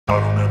I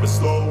don't ever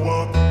slow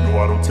up,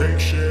 no I don't take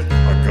shit.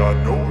 I got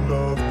no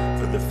love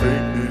for the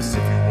fakeness.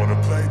 If you wanna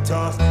play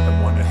tough and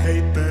wanna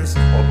hate this,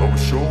 I'll always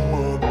show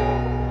up.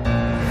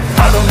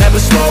 I don't ever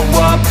slow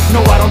up,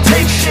 no I don't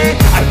take shit.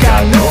 I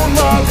got no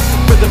love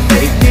for the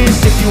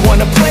fakeness. If you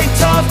wanna play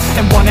tough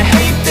and wanna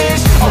hate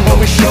this, I'll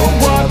always show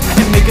up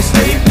and make a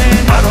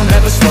statement. I don't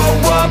ever slow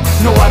up,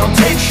 no I don't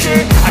take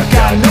shit. I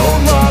got no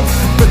love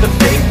for the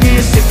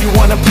fakeness. If you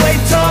wanna play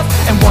tough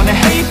and wanna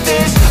hate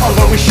this, I'll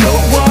always show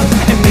up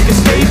and make a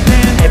statement.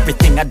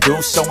 Everything I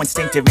do so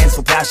instinctive and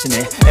so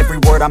passionate. Every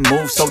word I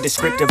move so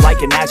descriptive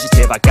like an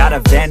adjective. I got a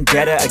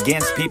vendetta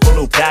against people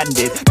who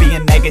patented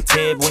being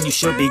negative when you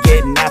should be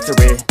getting after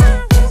it.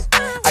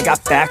 I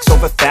got facts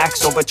over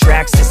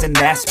tracks, this and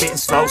that. Spitting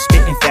slow,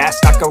 spitting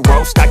fast, I could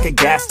roast, I could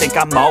gas. Think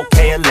I'm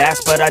okay at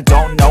last, but I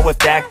don't know if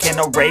that can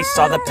erase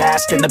all the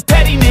past. And the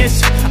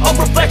pettiness, a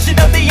reflection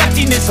of the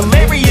emptiness.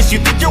 Hilarious, you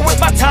think you're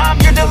worth my time,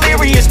 you're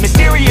delirious.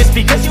 Mysterious,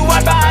 because you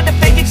hide behind a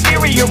fake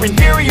exterior.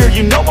 Inferior,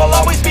 you know I'll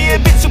always be a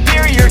bit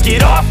superior.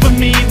 Get off of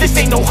me, this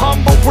ain't no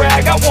humble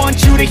brag. I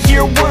want you to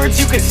hear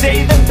words, you can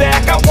say them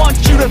back. I want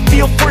you to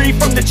feel free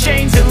from the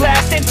chains at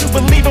last, and to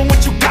believe in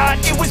what you got,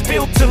 it was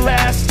built to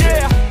last,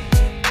 yeah.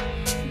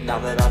 Now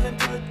that I've been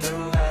put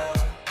through hell,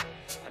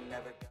 I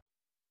never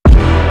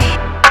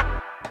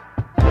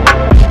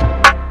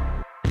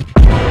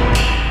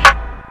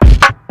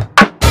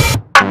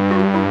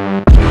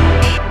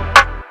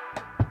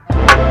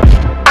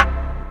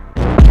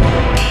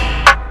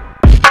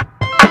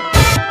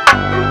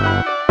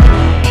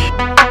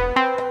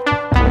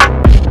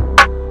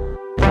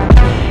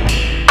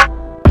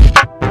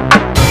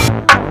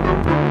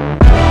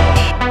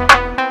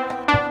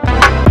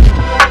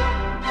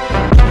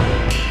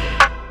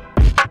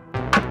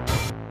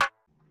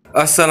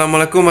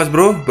Assalamualaikum Mas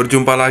Bro,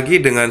 berjumpa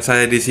lagi dengan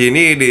saya di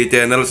sini di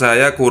channel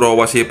saya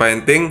KuroWesi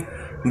Painting.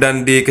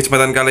 Dan di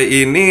kesempatan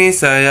kali ini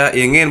saya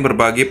ingin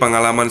berbagi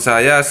pengalaman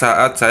saya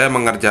saat saya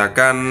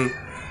mengerjakan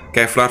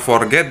Kevlar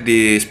forget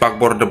di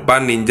Spakbor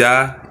depan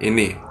Ninja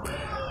ini.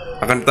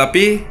 Akan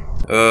tetapi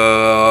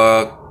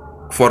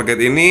forget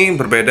ini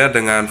berbeda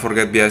dengan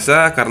forget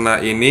biasa,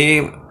 karena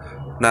ini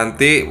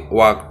nanti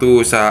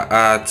waktu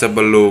saat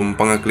sebelum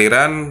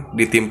pengekliran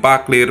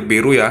ditimpa clear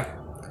biru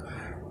ya.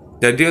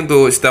 Jadi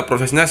untuk setiap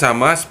prosesnya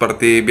sama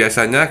seperti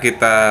biasanya,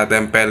 kita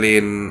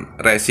tempelin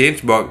resin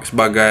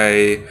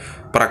sebagai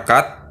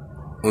perekat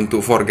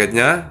untuk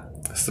forgetnya.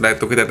 Setelah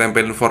itu kita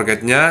tempelin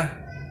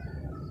forgetnya,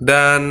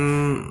 dan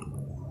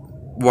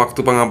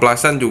waktu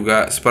pengamplasan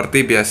juga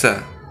seperti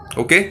biasa.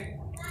 Oke?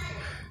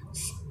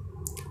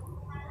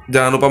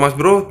 Jangan lupa Mas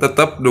Bro,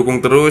 tetap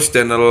dukung terus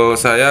channel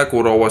saya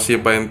KuroWesi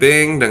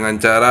Painting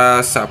dengan cara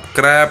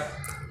subscribe,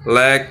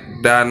 like,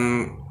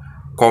 dan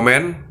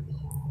komen,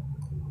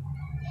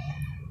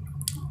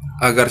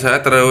 agar saya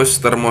terus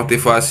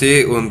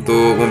termotivasi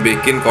untuk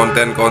membuat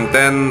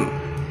konten-konten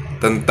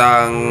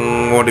tentang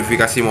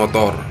modifikasi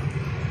motor.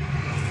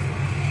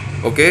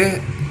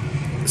 Oke,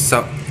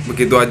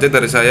 begitu aja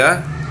dari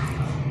saya.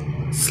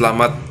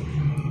 Selamat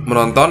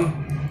menonton.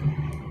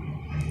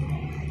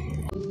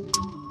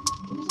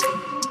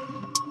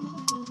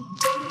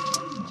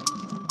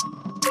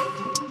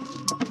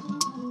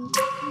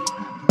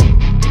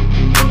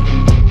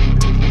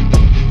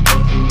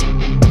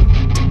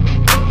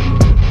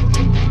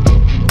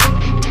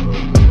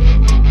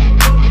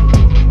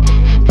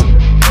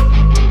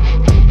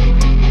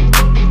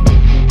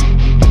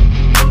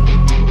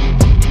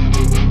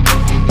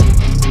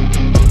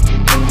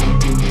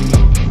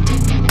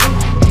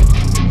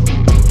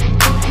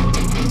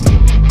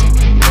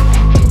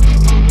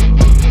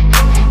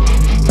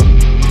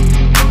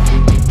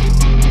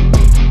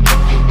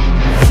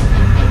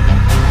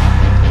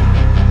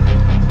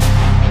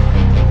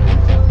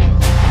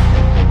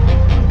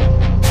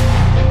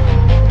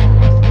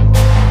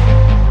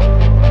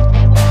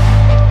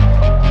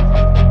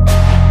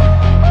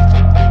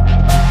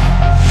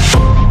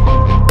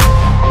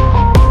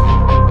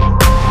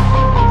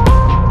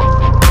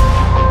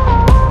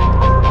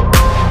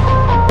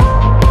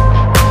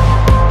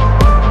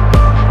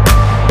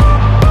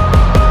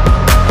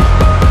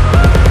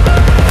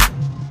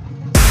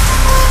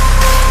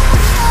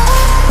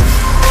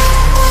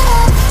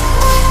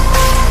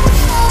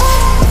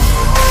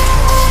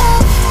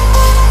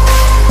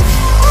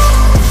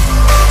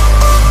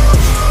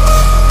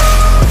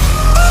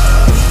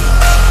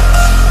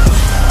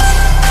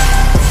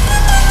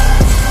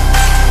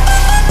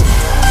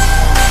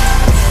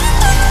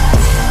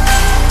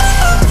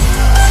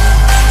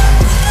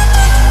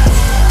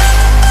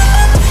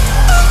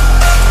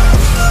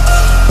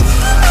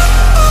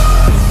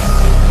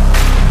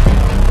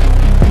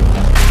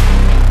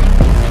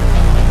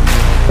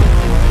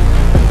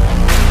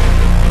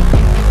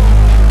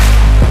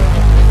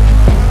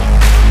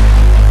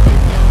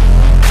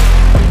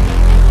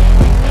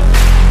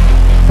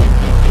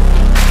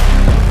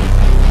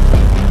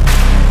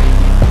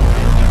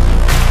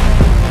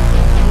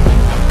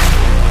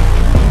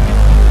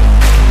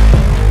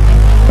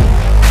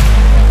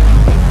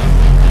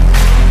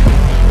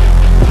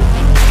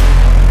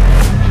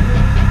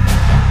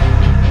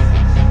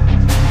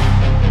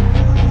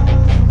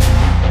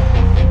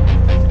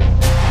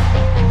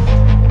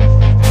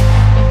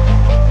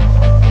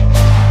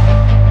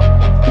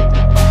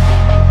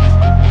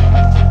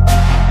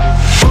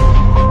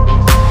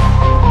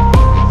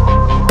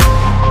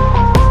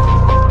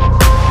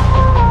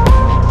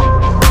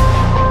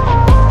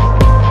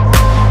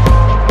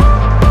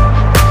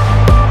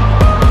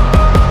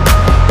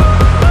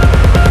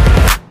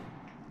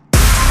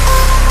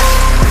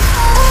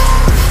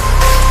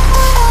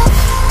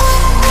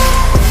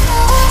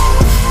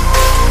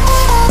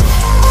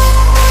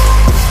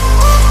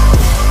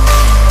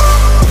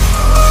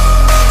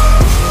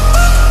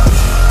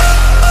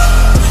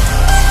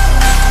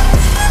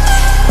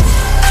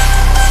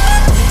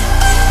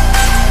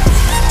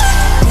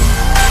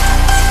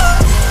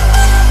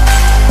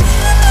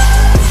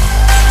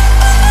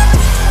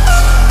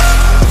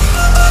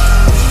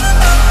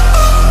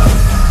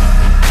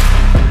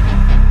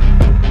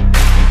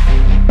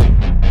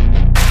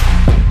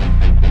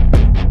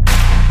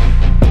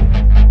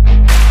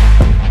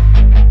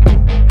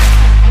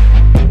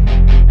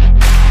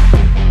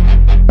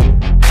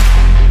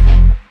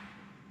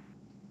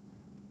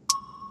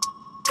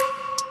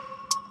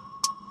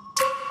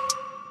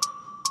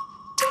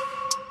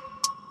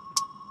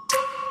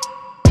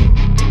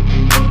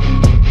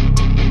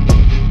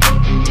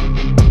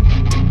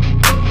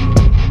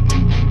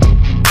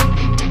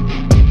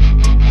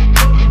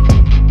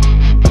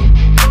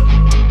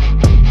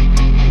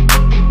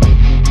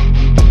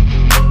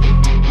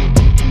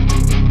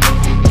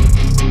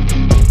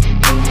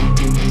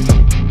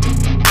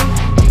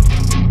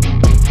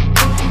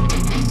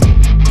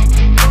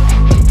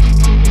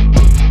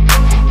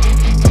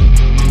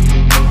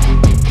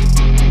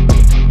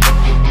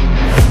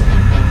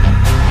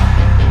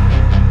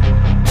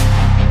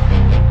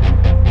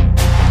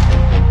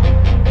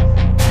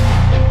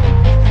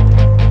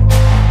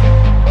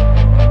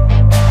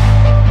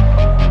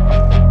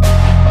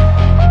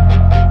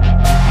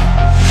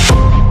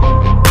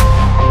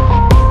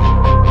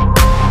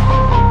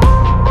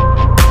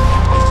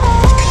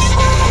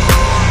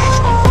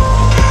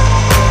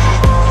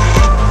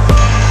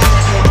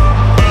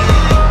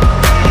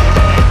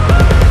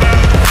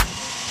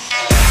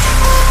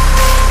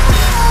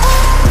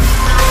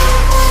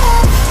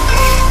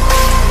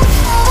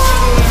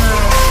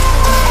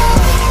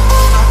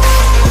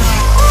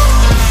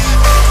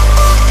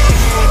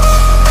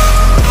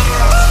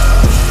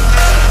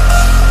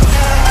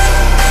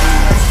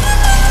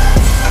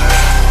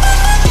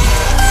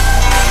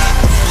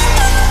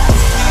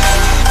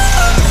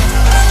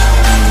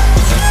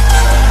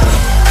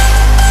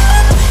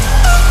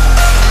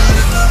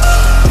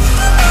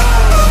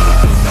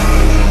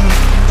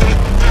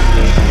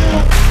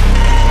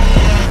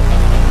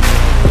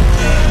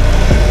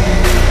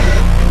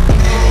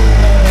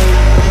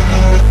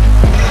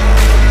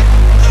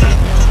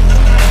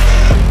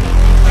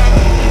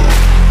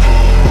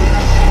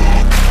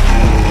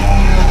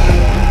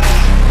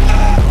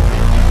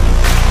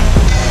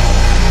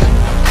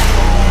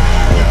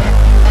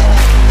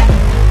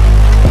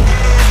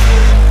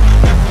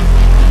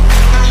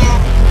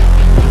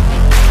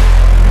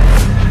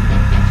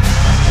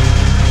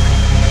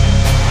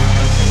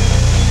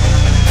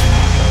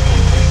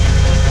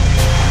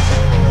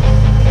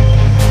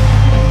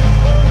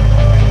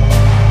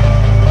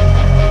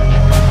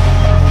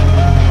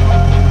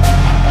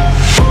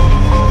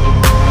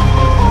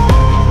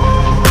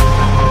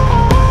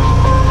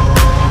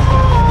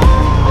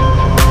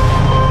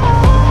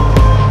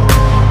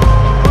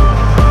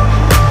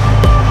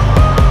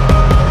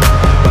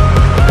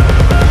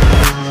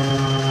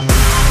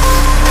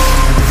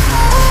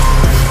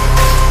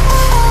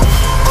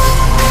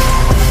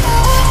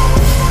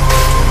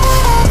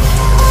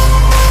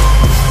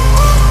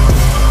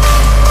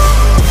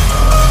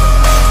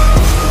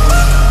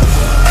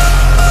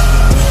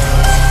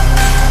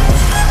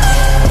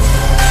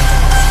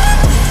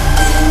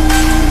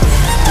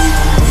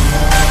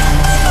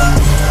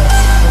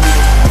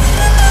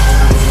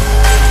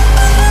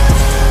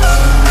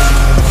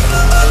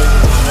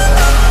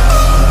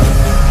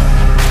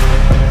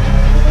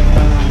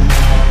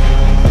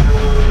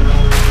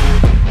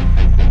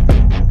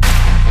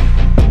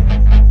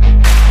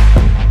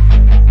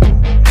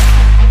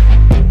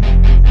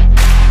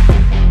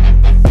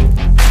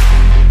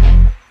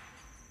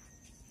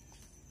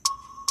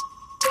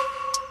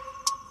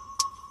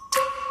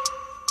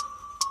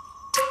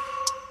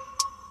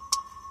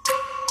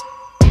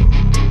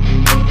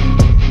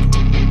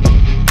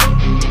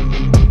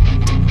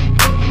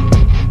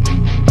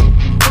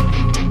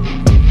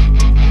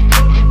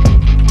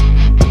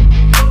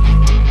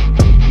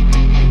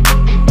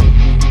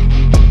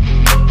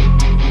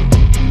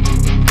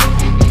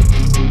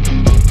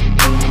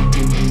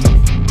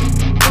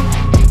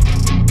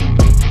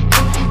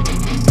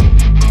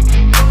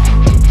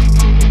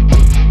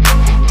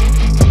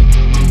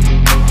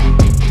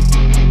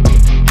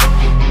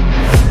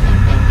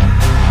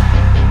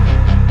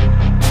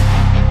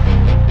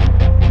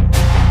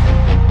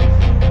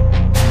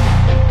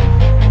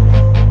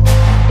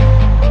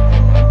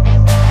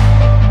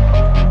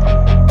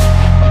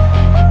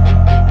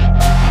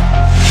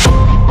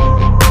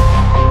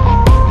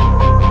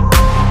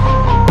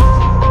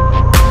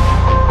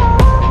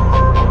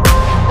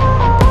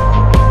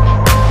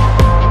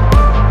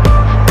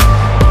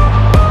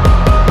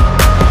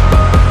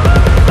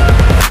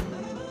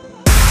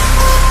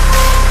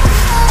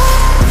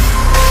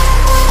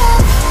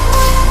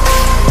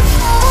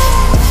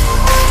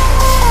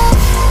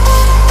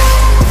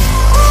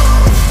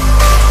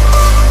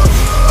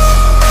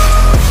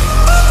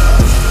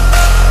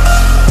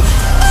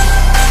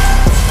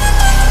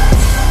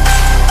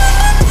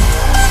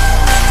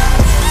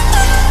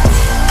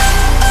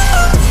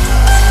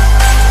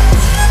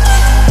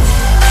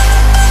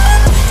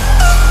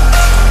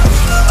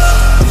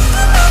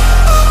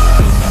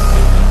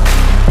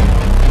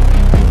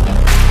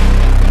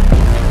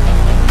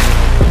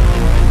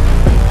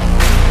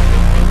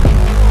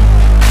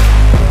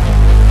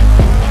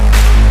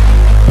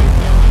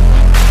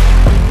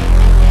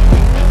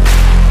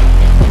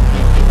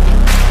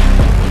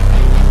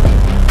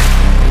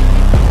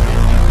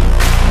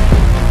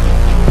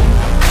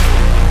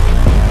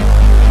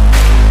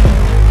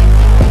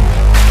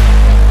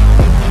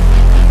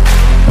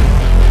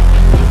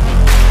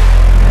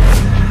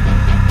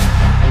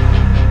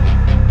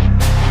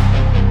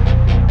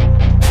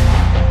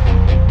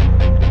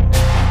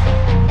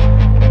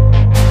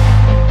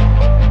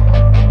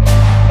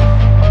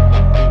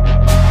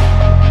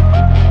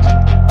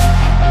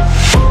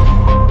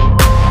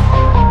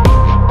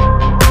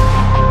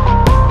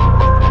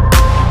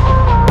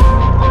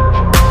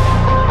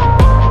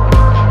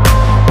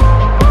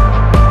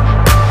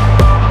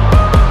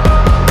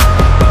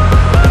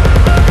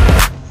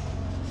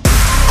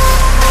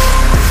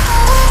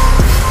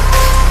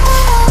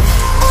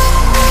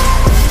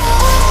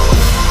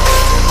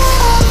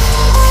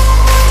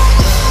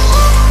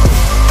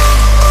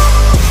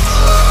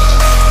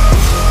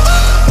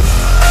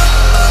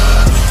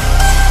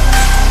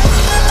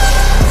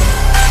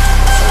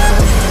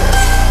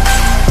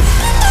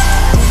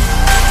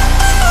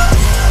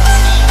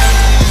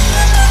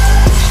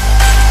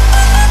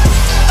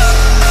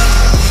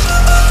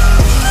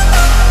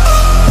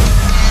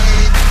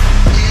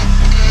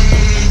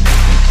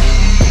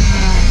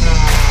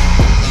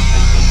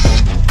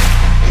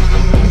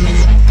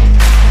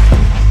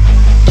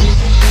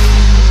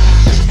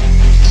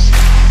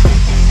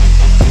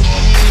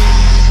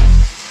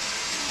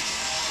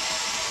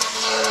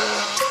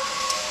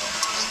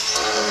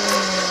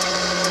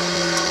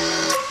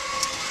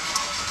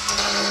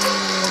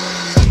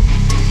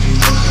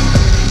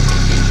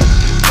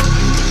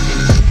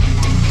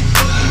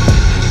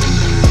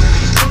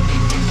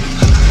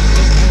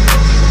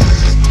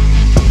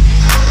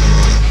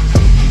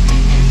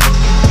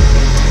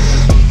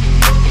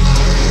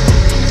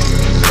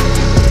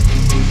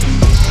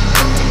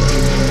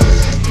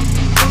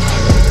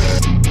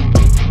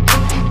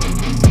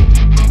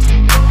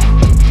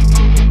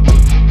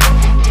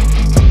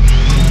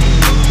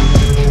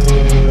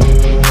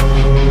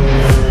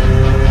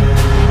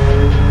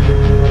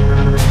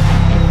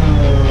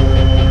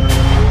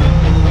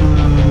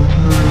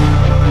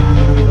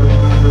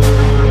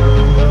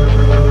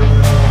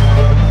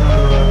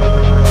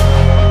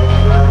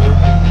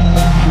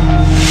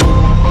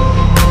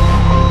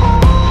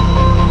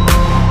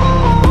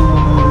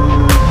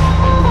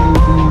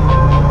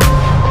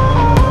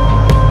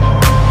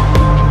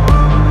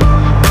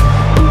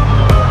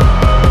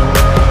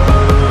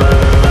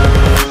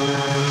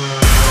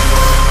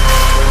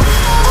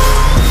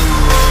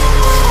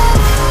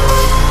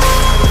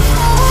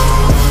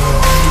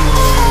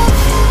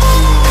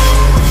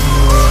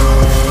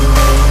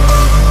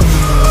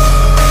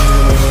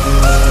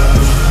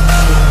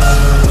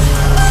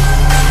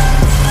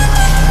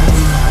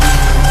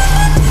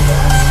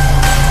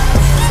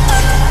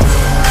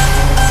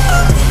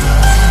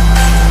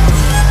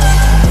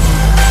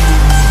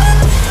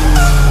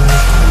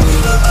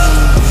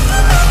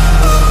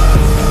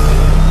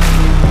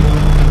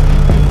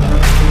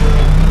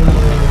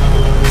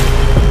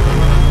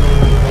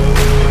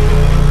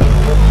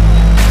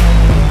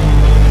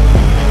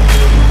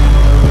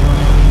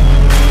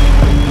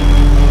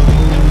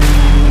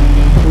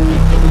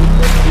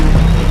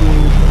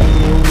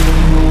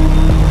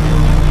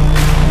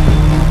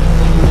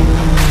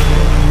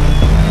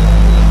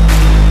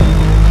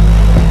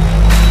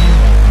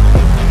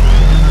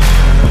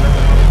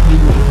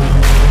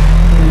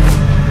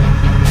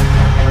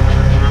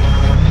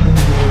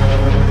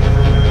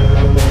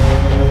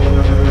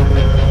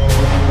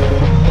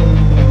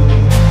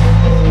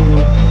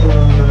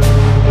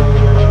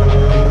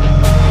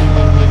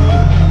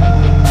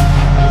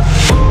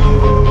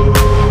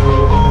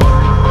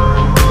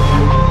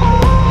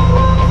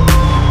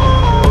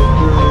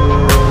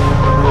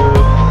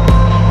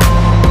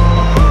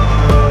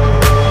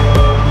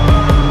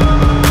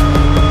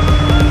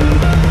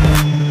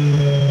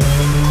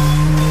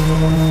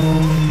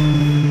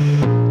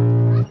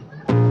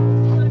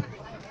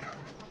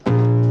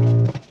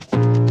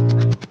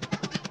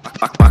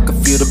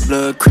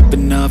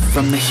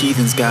 from the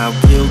heathens. Got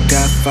will,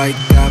 got fight,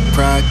 got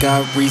pride,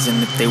 got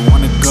reason. If they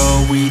wanna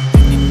go eat,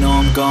 then you know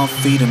I'm gon'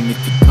 feed them. If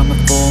you're coming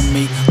for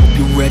me, hope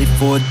you're ready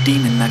for a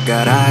demon. I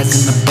got eyes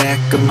in the back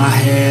of my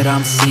head,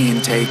 I'm seeing.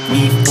 Take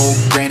me for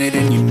granted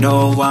and you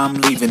know I'm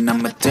leaving.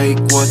 I'ma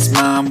take what's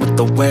mine with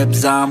the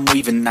webs I'm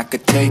weaving. I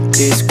could take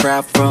this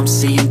crowd from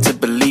seeing to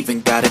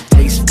believing. Got a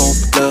taste for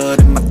blood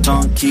and my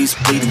tongue keeps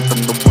bleeding.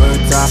 From the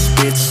words I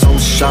spit, so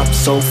sharp,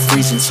 so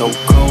freezing, so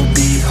cold.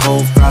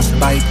 Behold,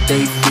 frostbite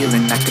they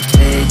feeling. I could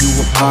tear you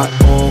apart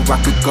or I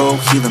could go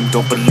heal them.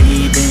 Don't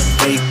believe in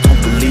fate, don't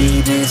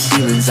believe in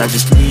ceilings. I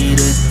just need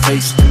a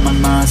taste and my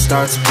mind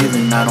starts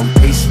feeling. I don't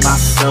pace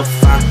myself,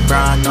 I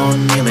grind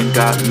on kneeling.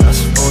 Got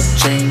lust for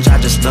change, I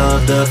just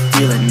love the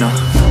feeling.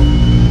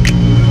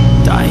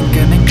 I ain't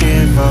gonna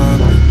give up.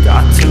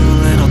 Got too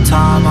little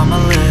time, I'ma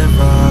live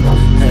up.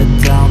 Head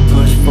down,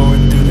 push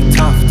forward through the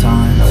tough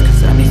times.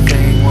 Cause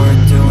anything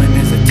worth doing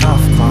is a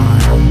tough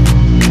climb.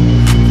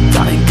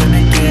 I ain't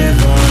gonna give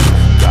up.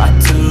 Got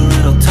too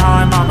little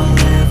time, I'ma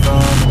live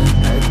up.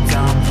 Head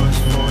down, push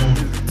forward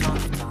through the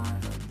tough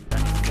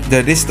times.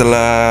 Jadi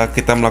setelah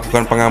kita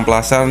melakukan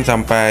pengamplasan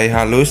sampai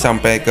halus,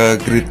 sampai ke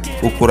grid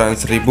ukuran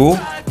 1000,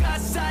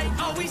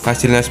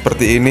 hasilnya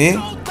seperti ini.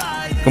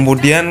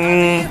 Kemudian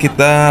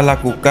kita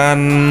lakukan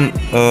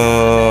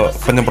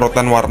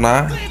penyemprotan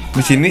warna. Di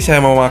sini saya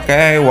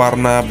memakai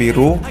warna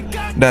biru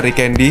dari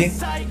Candy.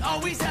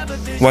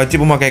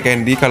 Wajib memakai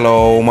Candy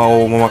kalau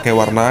mau memakai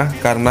warna,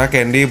 karena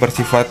Candy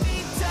bersifat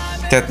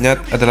catnya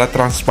adalah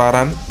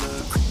transparan.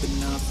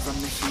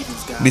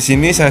 Di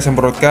sini saya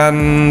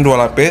semprotkan 2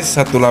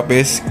 lapis, 1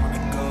 lapis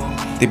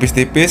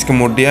tipis-tipis,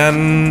 kemudian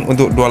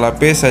untuk 2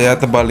 lapis saya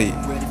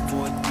tebali.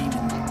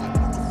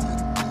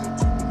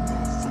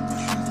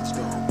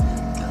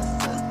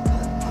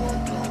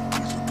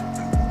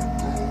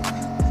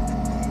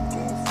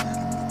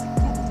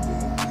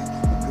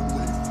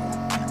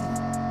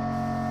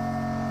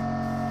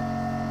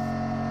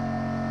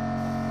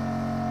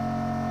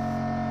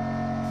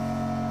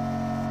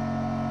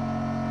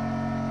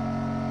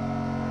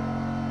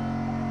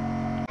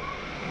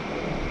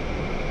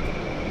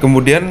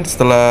 Kemudian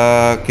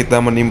setelah kita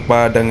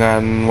menimpa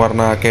dengan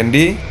warna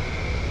Candy,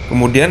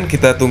 kemudian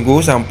kita tunggu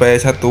sampai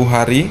 1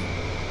 hari,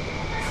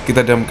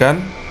 kita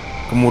diamkan.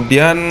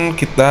 Kemudian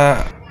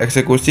kita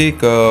eksekusi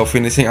ke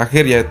finishing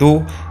akhir,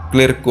 yaitu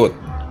clear coat.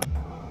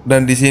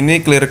 Dan di sini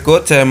clear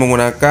coat saya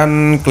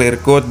menggunakan clear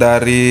coat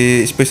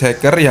dari Space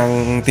Hacker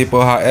yang tipe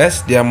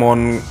HS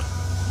diamond,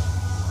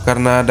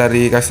 karena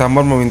dari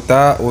customer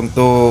meminta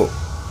untuk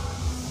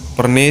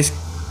pernis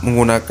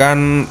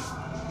menggunakan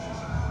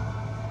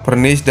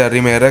pernis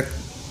dari merek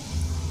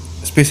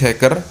Space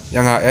Hacker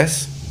yang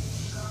HS.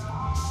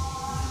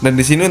 Dan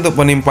di sini untuk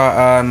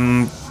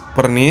penimpaan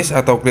pernis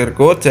atau clear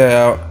coat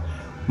saya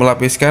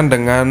melapiskan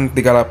dengan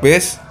 3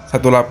 lapis. 1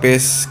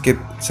 lapis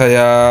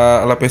saya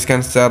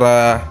lapiskan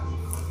secara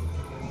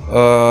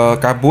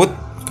kabut,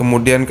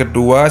 kemudian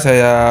kedua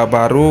saya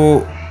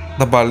baru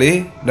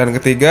tebali, dan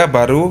ketiga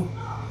baru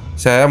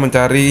saya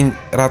mencari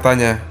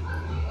ratanya.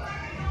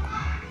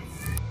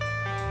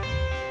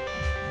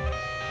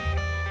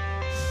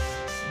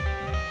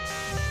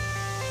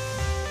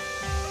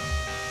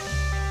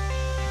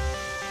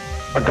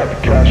 I got the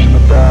cash in the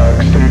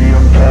bag,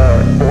 stadium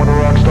packed. Born a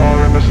rock star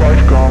in this life,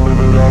 gon'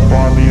 live it up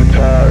on the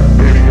attack.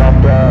 Baby,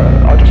 I'm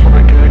bad, I just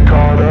wanna get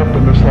caught up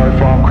in this life.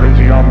 I'm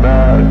crazy, I'm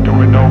mad,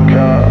 doing no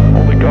cap.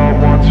 Only got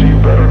one, so you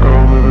better go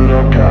live it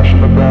up. Cash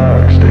in the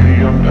bag,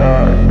 stadium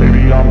packed.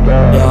 Baby, I'm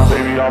bad,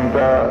 baby, I'm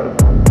bad.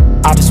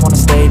 I just wanna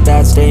stay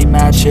bad, stay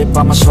mad, chip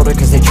on my shoulder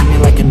cause they treat me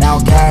like an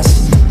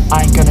outcast.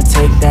 I ain't gonna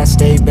take that,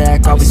 stay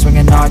back, I'll be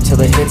swinging hard till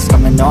the hits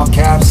come in all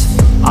caps.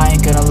 I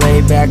ain't gonna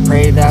lay back,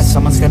 pray that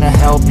someone's gonna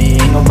help me,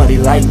 ain't nobody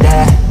like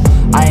that.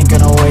 I ain't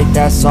gonna wait,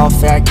 that's all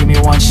fact, give me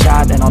one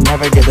shot and I'll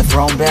never get the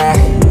throne back.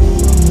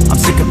 I'm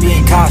sick of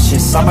being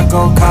cautious, I'ma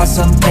go cause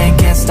something,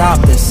 can't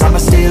stop this.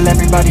 I'ma steal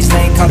everybody's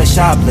lane, call it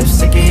shoplift.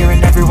 Sick of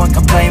hearing everyone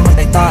complain when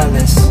they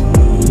thoughtless.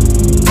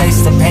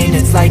 Taste the pain,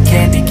 it's like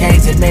candy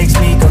canes. It makes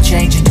me go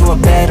change into a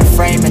better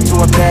frame, into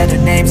a better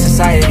name.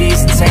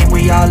 Society's insane,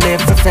 we all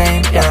live for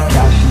fame, yeah.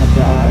 Cash in the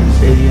bag,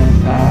 stadium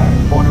packed.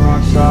 Born a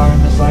rock star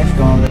in this life,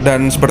 gone.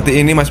 Dan seperti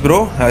ini mas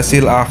bro,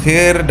 hasil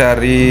akhir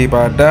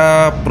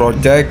daripada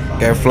project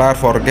Kevlar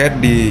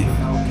Forget di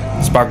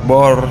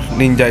Spakbor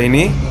Ninja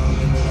ini.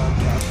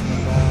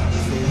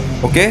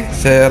 Oke,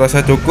 saya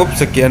rasa cukup.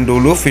 Sekian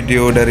dulu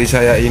video dari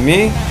saya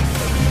ini.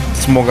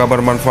 Semoga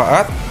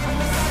bermanfaat.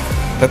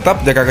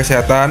 Tetap jaga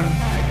kesehatan,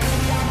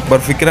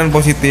 berpikiran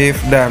positif,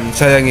 dan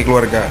sayangi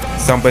keluarga.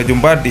 Sampai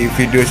jumpa di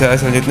video saya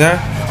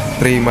selanjutnya.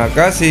 Terima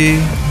kasih.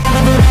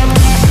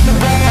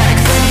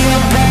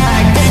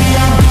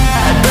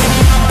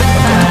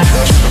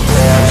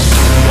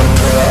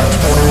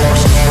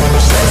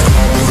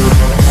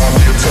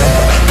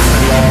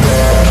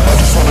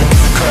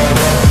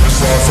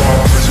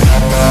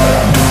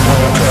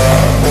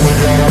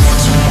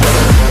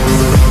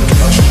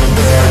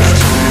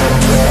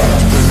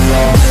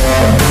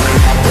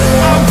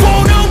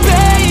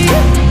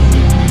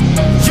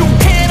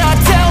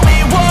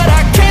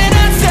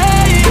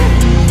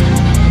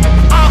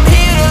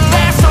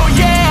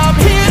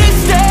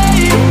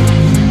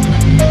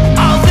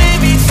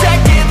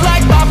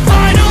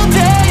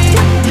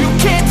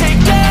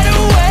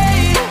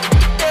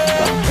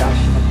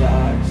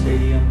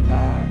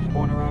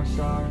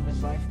 star in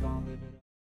this life gone